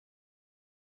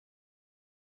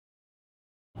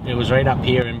It was right up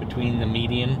here in between the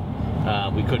median.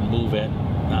 We couldn't move it.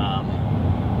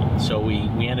 So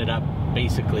we ended up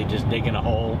basically just digging a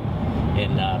hole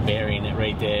and burying it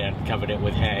right there and covered it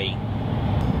with hay.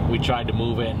 We tried to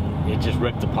move it and it just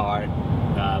ripped apart.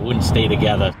 Wouldn't stay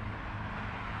together.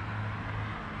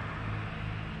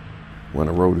 When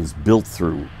a road is built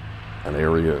through an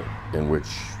area in which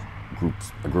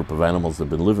a group of animals have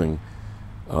been living,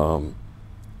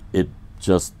 it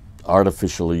just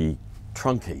artificially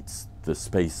truncates the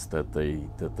space that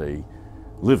they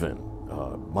live in.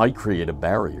 Might create a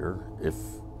barrier if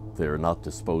they're not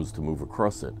disposed to move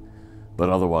across it, but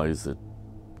otherwise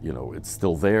it's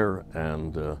still there,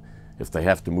 and if they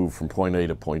have to move from point A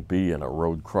to point B and a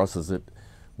road crosses it,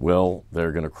 well,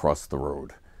 they're going to cross the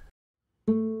road.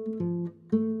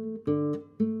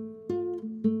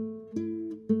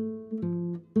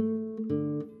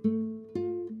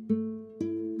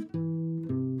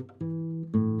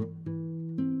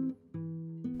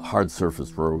 Hard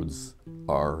surface roads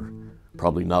are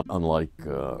probably not unlike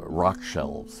rock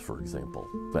shelves, for example,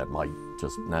 that might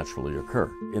just naturally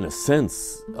occur. In a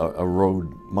sense, a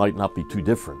road might not be too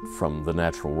different from the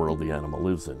natural world the animal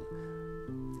lives in.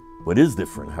 What is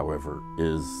different, however,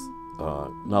 is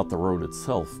not the road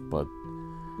itself, but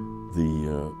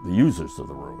the users of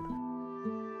the road.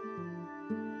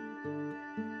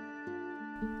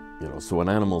 So an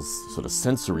animal's sort of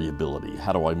sensory ability,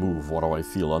 how do I move, what do I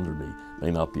feel under me,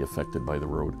 may not be affected by the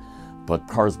road. But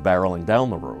cars barreling down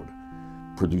the road,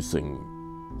 producing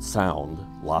sound,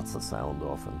 lots of sound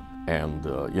often, and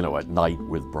at night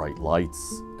with bright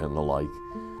lights and the like,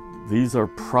 these are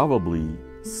probably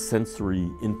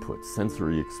sensory inputs,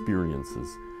 sensory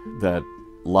experiences that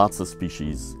lots of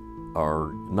species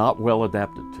are not well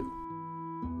adapted to.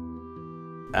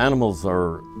 Animals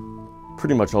are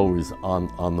pretty much always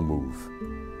on the move.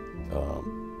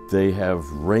 They have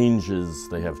ranges,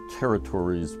 they have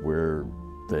territories where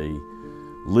they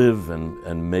live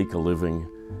and make a living.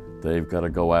 They've got to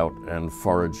go out and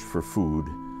forage for food.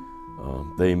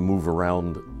 They move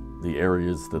around the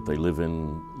areas that they live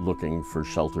in looking for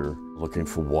shelter, looking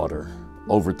for water.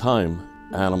 Over time,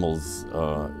 animals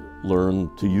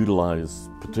learn to utilize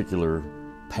particular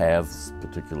paths,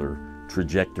 particular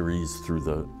trajectories through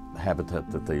the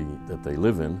habitat that they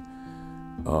live in,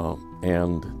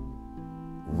 and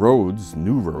roads,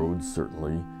 new roads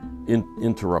certainly,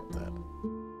 interrupt that.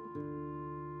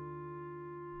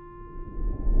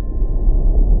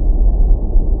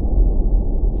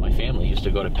 My family used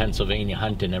to go to Pennsylvania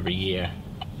hunting every year,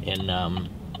 and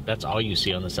that's all you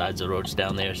see on the sides of the roads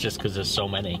down there. It's just because there's so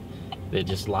many. They're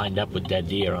just lined up with dead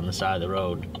deer on the side of the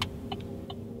road.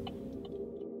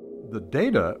 The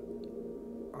data,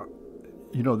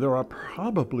 there are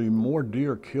probably more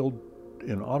deer killed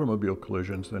in automobile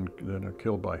collisions than are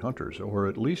killed by hunters, or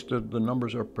at least the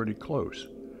numbers are pretty close.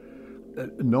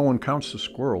 No one counts the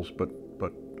squirrels, but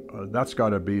that's got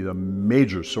to be the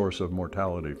major source of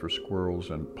mortality for squirrels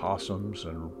and possums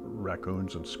and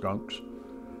raccoons and skunks.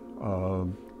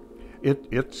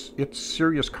 It's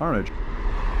serious carnage.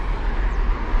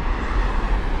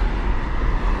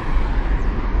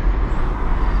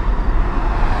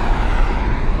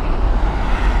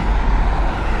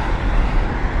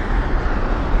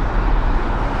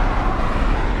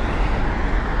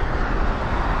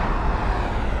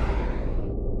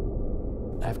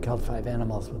 I've killed 5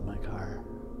 animals with my car: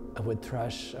 a wood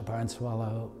thrush, a barn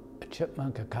swallow, a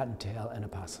chipmunk, a cottontail, and a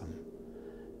possum.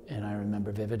 And I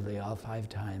remember vividly all 5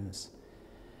 times.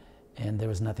 And there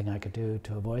was nothing I could do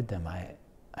to avoid them. I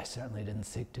certainly didn't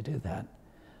seek to do that.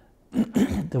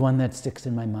 The one that sticks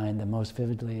in my mind the most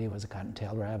vividly was a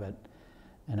cottontail rabbit.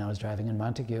 And I was driving in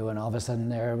Montague, and all of a sudden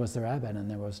there was the rabbit,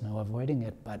 and there was no avoiding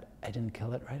it, but I didn't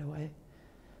kill it right away.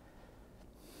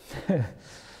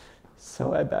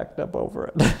 So I backed up over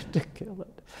it to kill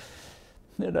it.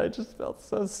 And I just felt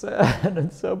so sad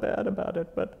and so bad about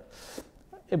it, but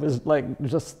it was like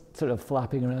just sort of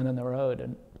flopping around on the road,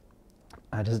 and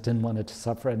I just didn't want it to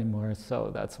suffer anymore, so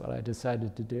that's what I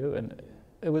decided to do, and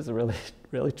it was really,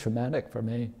 really traumatic for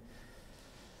me.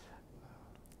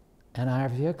 And our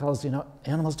vehicles,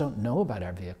 animals don't know about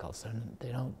our vehicles, and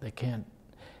they don't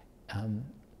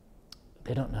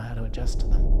know how to adjust to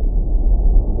them.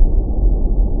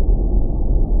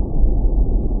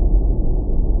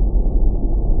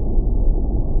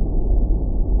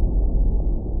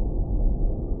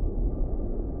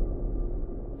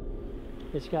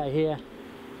 This guy here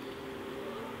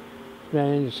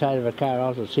ran into the side of a car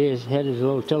also. See, his head is a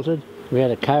little tilted. We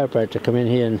had a chiropractor come in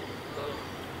here and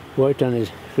worked on his,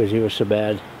 because he was so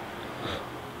bad.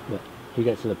 But he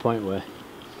got to the point where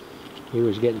he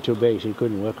was getting too big, so he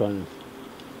couldn't work on him.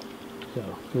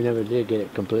 So we never did get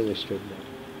it completely straightened out.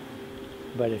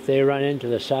 But if they run into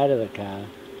the side of the car,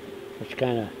 which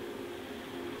kind of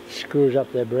screws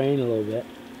up their brain a little bit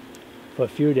for a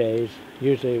few days,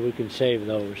 usually we can save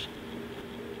those.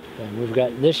 And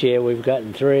this year we've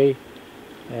gotten 3,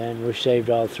 and we've saved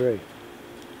all 3.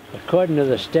 According to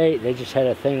the state, they just had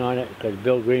a thing on it because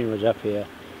Bill Green was up here,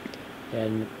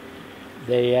 and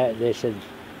they said,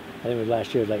 I think it was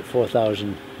last year, like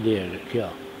 4,000 deer to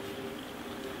kill.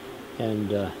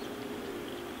 And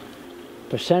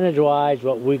percentage-wise,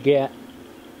 what we get,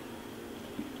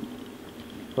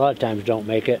 a lot of times don't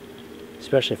make it,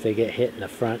 especially if they get hit in the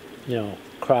front, you know,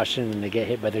 crossing and they get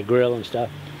hit by the grill and stuff.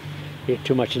 Get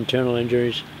too much internal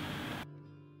injuries.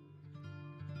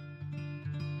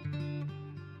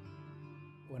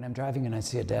 When I'm driving and I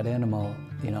see a dead animal,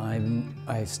 you know,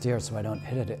 I steer so I don't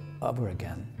hit it over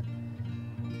again,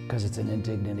 because it's an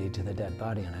indignity to the dead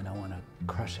body and I don't want to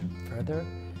crush it further.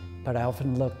 But I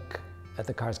often look at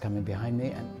the cars coming behind me,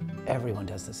 and everyone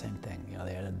does the same thing. You know,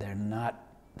 they're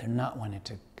not wanting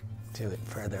to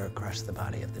further crush the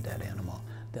body of the dead animal.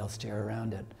 They'll steer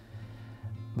around it.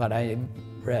 But I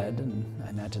read, and I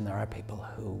imagine there are people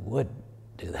who would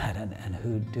do that and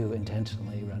who do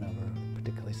intentionally run over,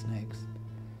 particularly snakes.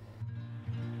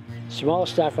 Small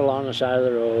stuff along the side of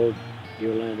the road,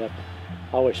 you'll end up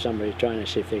always somebody trying to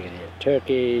see if they can hit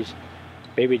turkeys,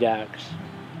 baby ducks,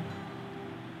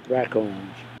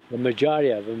 raccoons. The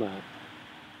majority of them are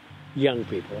young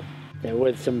people. They're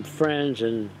with some friends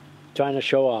and trying to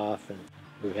show off. And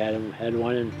we've had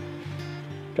one and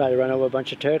try to run over a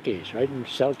bunch of turkeys, right, in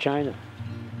South China.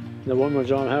 The woman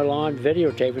was on her lawn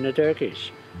videotaping the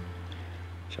turkeys.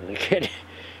 So the kid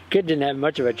didn't have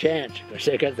much of a chance because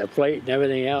they got the plate and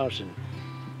everything else, and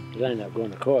he'll end up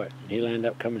going to court. And he'll end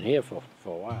up coming here for a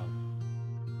while.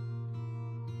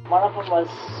 One of them was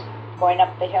going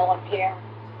up the hill up here,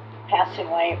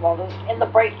 passing lane. Well, it was in the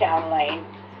breakdown lane.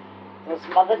 There was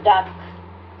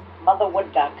mother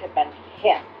wood duck had been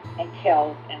hit and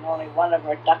killed, and only one of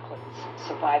her ducklings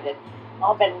survived it.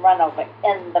 All been run over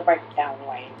in the breakdown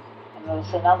lane. And there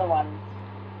was another one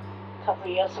a couple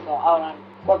of years ago out on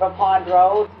River Pond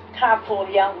Road. Car full of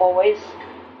young boys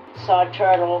saw a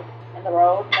turtle in the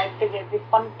road, and they figured it'd be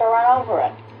fun to run over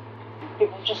it.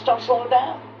 People just don't slow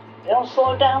down. They don't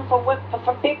slow down for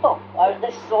people.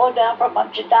 They slow down for a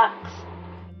bunch of ducks.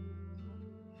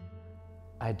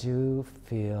 I do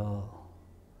feel,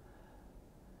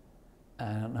 I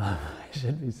don't know if I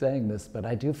should be saying this, but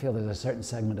I do feel there's a certain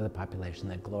segment of the population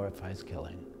that glorifies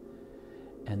killing,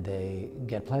 and they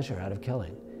get pleasure out of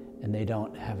killing, and they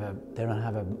don't have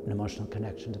an emotional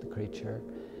connection to the creature,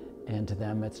 and to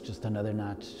them it's just another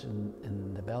notch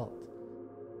in the belt.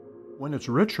 When it's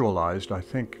ritualized, I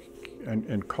think,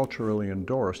 and culturally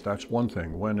endorsed, that's one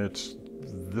thing. When it's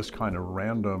this kind of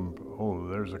random, oh,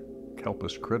 there's a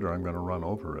helpless critter, I'm going to run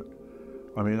over it.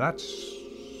 I mean, that's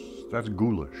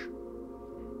ghoulish.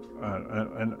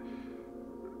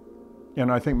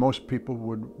 And I think most people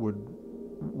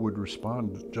would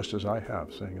respond just as I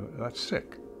have, saying, that's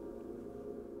sick.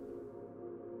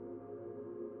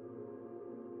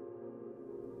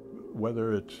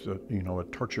 Whether it's a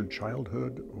tortured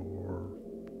childhood or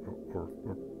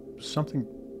something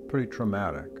pretty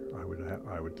traumatic, I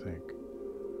would think,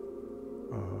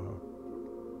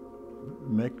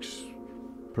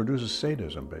 produces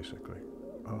sadism, basically.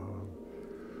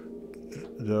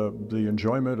 The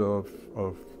enjoyment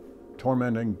of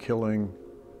tormenting, killing.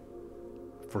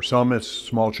 For some, it's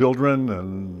small children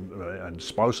and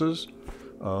spouses,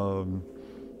 and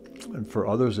for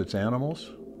others, it's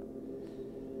animals.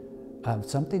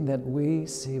 Something that we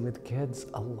see with kids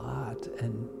a lot,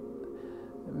 and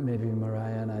maybe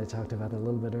Mariah and I talked about it a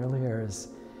little bit earlier, is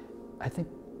I think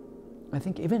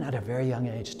even at a very young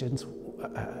age, students,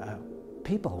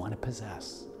 people want to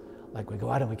possess. Like, we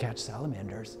go out and we catch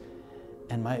salamanders,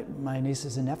 and my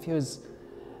nieces and nephews,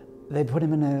 they put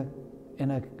them in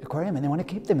an aquarium and they want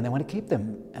to keep them, and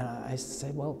I say,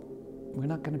 well, we're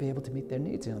not going to be able to meet their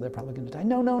needs. They're probably going to die.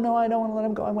 No, I don't want to let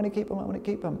them go. I want to keep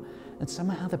them. And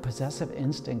somehow the possessive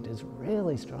instinct is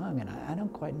really strong, and I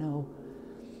don't quite know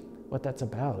what that's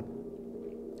about.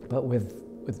 But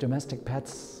with domestic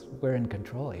pets, we're in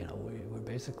control. We're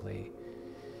basically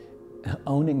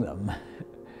owning them.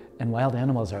 And wild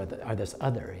animals are this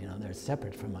other. They're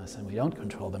separate from us, and we don't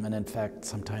control them. And in fact,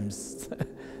 sometimes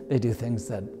they do things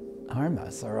that harm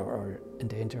us or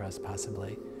endanger us,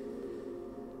 possibly.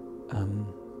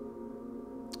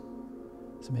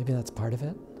 So maybe that's part of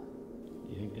it.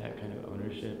 Do you think that kind of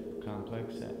ownership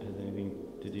complex has anything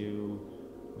to do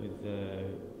with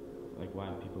why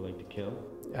people like to kill?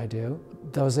 I do.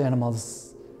 Those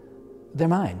animals they're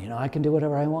mine. You know, I can do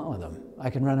whatever I want with them. I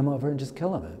can run them over and just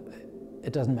kill them.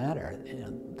 It doesn't matter. You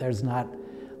know,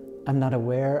 I'm not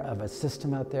aware of a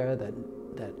system out there that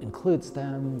includes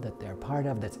them, that they're part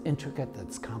of, that's intricate,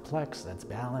 that's complex, that's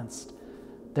balanced.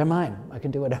 They're mine. I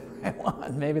can do whatever I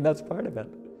want. Maybe that's part of it.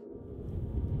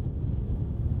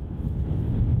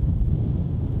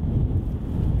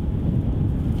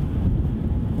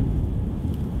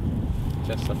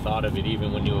 Just the thought of it,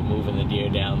 even when you were moving the deer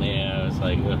down there, I was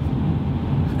like,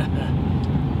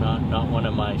 not one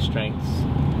of my strengths,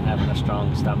 having a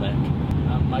strong stomach.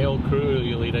 My old crew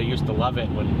leader used to love it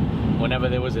whenever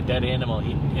there was a dead animal,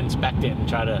 he'd inspect it and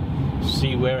try to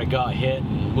see where it got hit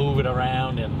and move it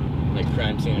around and Like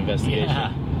crime scene investigation.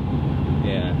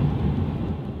 Yeah.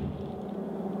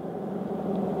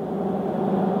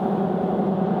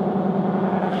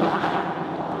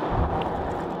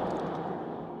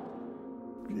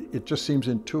 It just seems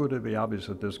intuitively obvious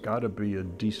that there's got to be a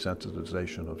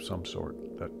desensitization of some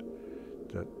sort, that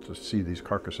to see these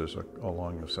carcasses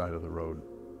along the side of the road,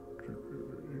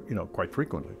 you know, quite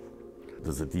frequently.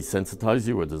 Does it desensitize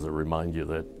you, or does it remind you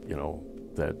that, you know,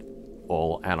 that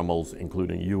all animals,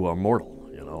 including you, are mortal?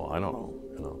 You know, I don't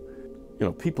know. You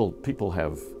know, people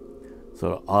have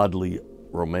sort of oddly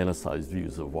romanticized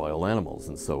views of wild animals,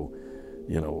 and so,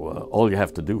 you know, all you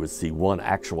have to do is see one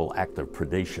actual act of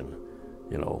predation,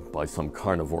 you know, by some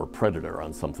carnivore predator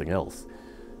on something else,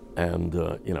 and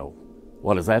you know,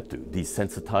 what does that do?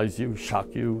 Desensitize you?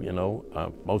 Shock you? You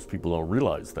know, most people don't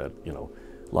realize that, you know,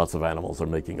 lots of animals are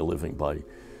making a living by,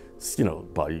 you know,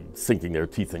 by sinking their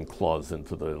teeth and claws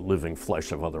into the living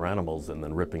flesh of other animals and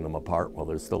then ripping them apart while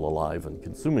they're still alive and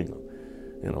consuming them.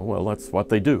 You know, well, that's what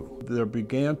they do. There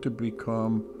began to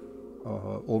become,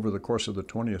 over the course of the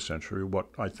 20th century, what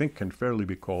I think can fairly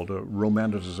be called a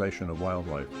romanticization of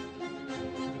wildlife.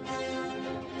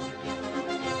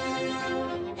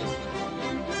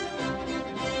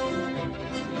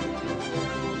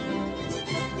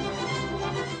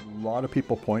 A lot of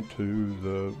people point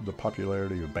to the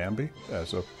popularity of Bambi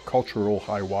as a cultural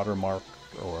high watermark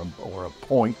or a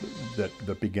point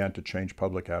that began to change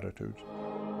public attitudes.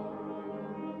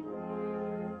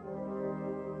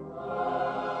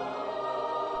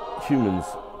 Humans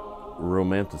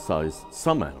romanticize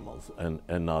some animals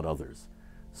and not others.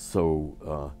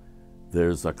 So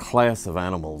there's a class of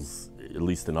animals, at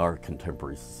least in our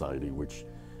contemporary society, which,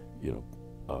 you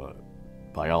know,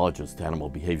 biologists, animal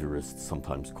behaviorists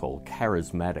sometimes call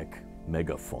charismatic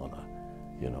megafauna,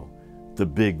 you know, the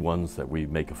big ones that we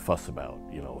make a fuss about,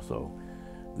 you know, so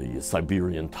the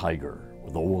Siberian tiger,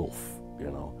 the wolf,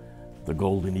 you know, the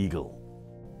golden eagle.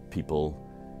 People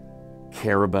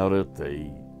care about it, they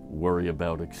worry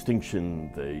about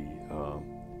extinction, they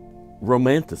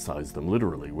romanticize them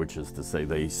literally, which is to say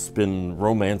they spin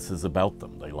romances about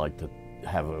them. They like to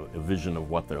have a vision of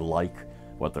what they're like,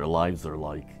 what their lives are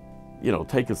like. You know,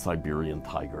 take a Siberian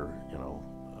tiger, you know,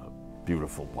 a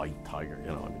beautiful white tiger,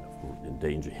 you know, I mean,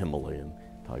 endangered Himalayan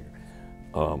tiger.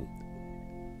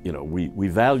 You know, we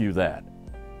value that.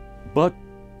 But,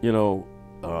 you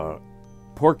know,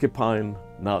 porcupine,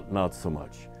 not so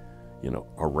much. You know,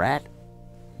 a rat,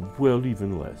 well,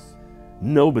 even less.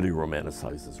 Nobody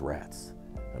romanticizes rats.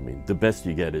 I mean, the best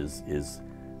you get is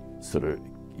sort of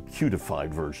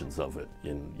cutified versions of it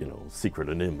in, you know, Secret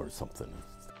of Nim or something.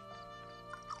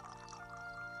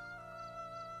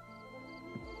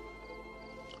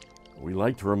 We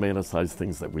like to romanticize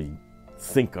things that we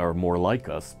think are more like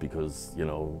us because, you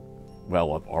know,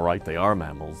 well, all right, they are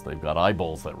mammals. They've got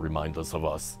eyeballs that remind us of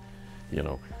us, you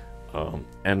know.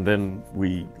 And then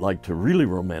we like to really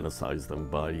romanticize them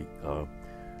by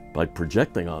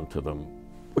projecting onto them,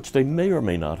 which they may or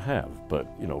may not have, but,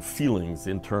 you know, feelings,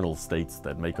 internal states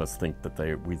that make us think that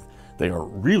they are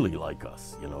really like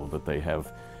us, you know, that they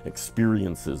have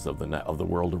experiences of the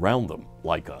world around them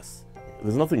like us.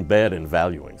 There's nothing bad in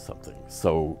valuing something.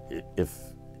 So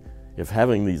if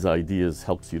having these ideas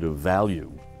helps you to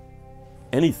value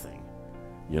anything,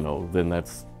 you know, then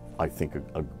that's, I think,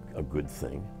 a good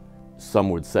thing. Some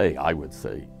would say, I would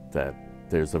say, that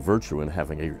there's a virtue in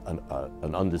having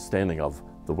an understanding of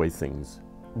the way things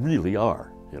really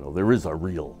are. You know, there is a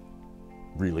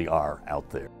really are out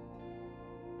there.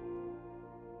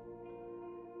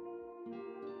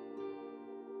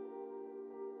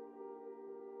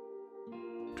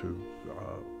 To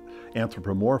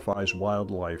anthropomorphize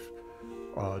wildlife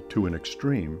to an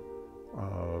extreme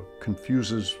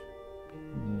confuses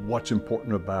what's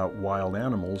important about wild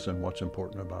animals and what's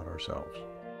important about ourselves.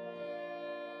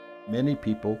 Many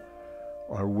people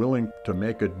are willing to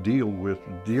make a deal with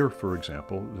deer, for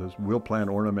example. We'll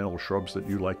plant ornamental shrubs that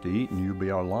you like to eat and you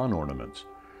be our lawn ornaments.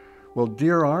 Well,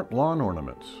 deer aren't lawn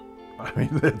ornaments. I mean,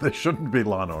 they shouldn't be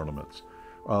lawn ornaments.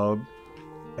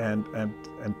 And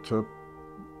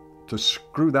to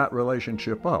screw that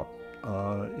relationship up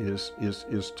is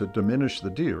to diminish the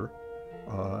deer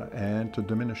and to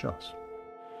diminish us.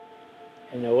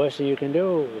 And the worst thing you can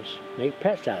do is make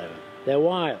pets out of them. They're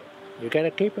wild. You got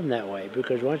to keep them that way,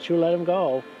 because once you let them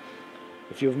go,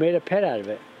 if you've made a pet out of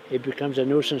it, it becomes a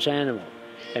nuisance animal.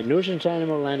 A nuisance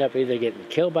animal will end up either getting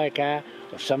killed by a car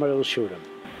or somebody will shoot him.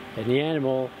 And the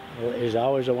animal is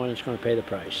always the one that's going to pay the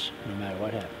price, no matter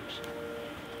what happens.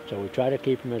 So we try to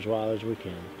keep them as wild as we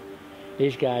can.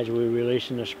 These guys we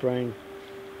release in the spring,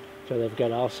 so they've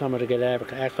got all summer to get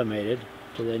acclimated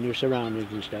to their new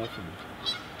surroundings and stuff, and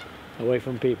away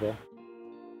from people.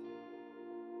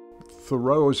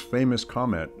 Thoreau's famous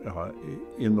comment,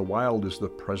 "In the wild is the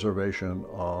preservation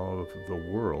of the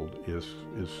world,"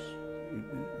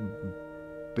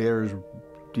 bears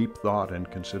deep thought and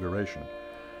consideration.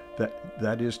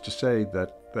 That is to say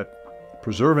that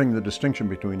preserving the distinction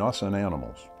between us and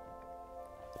animals,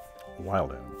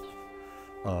 wild animals,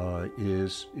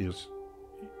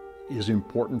 is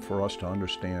important for us to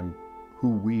understand who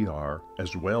we are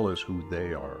as well as who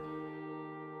they are.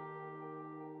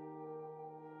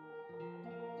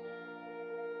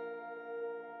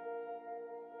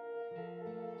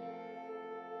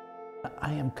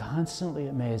 I am constantly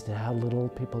amazed at how little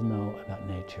people know about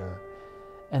nature.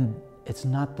 And it's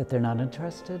not that they're not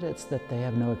interested, it's that they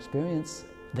have no experience.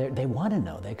 They want to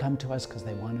know. They come to us because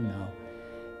they want to know.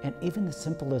 And even the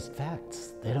simplest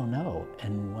facts, they don't know.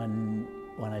 And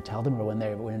when I tell them, or when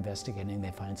we're investigating,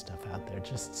 they find stuff out, they're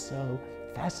just so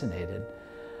fascinated.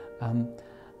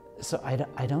 So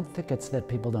I don't think it's that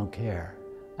people don't care.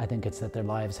 I think it's that their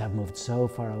lives have moved so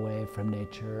far away from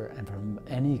nature and from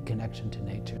any connection to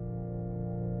nature.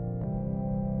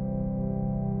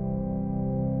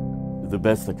 The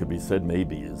best that could be said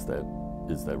maybe is that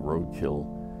roadkill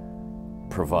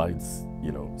provides,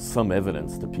 some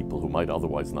evidence to people who might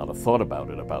otherwise not have thought about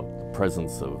it, about the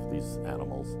presence of these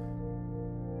animals.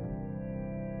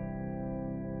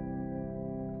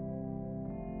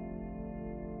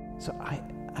 So I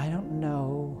don't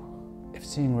know if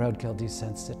seeing roadkill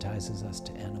desensitizes us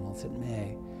to animals. It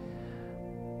may,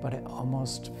 but I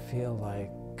almost feel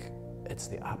like it's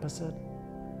the opposite.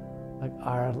 Like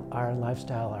our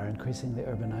lifestyle, our increasingly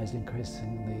urbanized,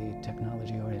 increasingly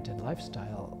technology-oriented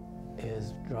lifestyle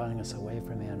is drawing us away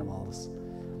from animals.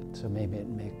 So maybe it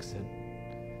makes it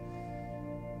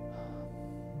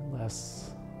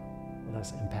less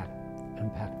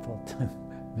impactful, to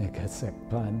make a sick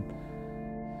pun.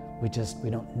 We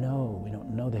don't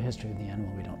know the history of the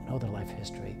animal. We don't know the life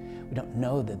history. We don't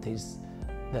know that the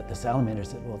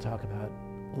salamanders that we'll talk about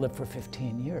live for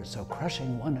 15 years. So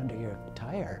crushing one under your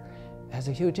tire has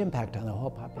a huge impact on the whole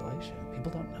population.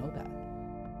 People don't know that.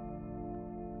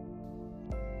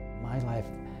 My life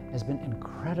has been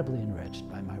incredibly enriched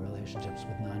by my relationships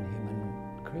with non-human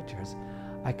creatures.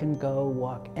 I can go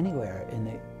walk anywhere in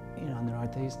the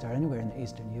Northeast or anywhere in the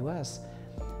Eastern US,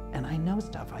 and I know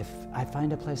stuff. I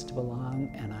find a place to belong,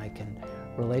 and I can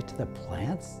relate to the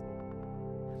plants.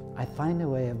 I find a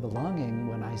way of belonging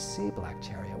when I see black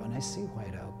cherry, when I see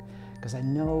white oak, because I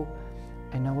know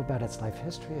about its life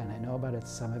history, and I know about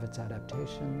some of its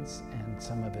adaptations and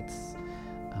some of its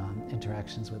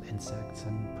interactions with insects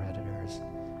and predators.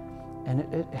 And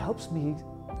it helps me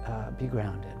be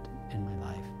grounded in my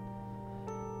life.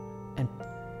 And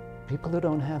people who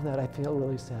don't have that, I feel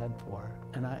really sad for.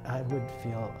 And I would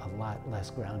feel a lot less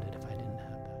grounded if I didn't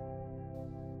have that.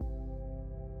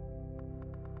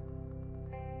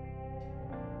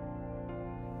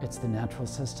 It's the natural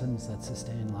systems that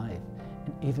sustain life.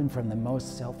 And even from the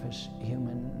most selfish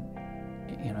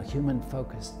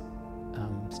human-focused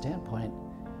standpoint,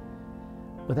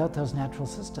 without those natural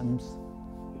systems,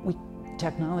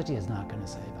 technology is not going to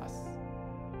save us.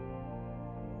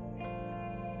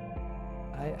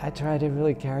 I try to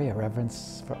really carry a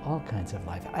reverence for all kinds of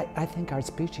life. I think our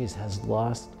species has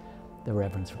lost the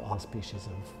reverence for all species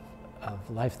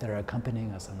of life that are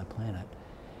accompanying us on the planet.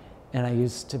 And I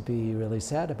used to be really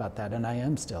sad about that, and I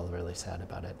am still really sad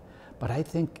about it. But I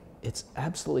think it's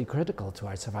absolutely critical to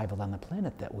our survival on the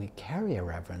planet that we carry a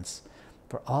reverence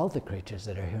for all the creatures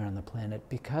that are here on the planet,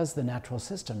 because the natural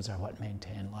systems are what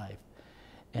maintain life.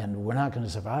 And we're not going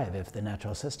to survive if the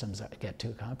natural systems get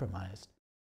too compromised.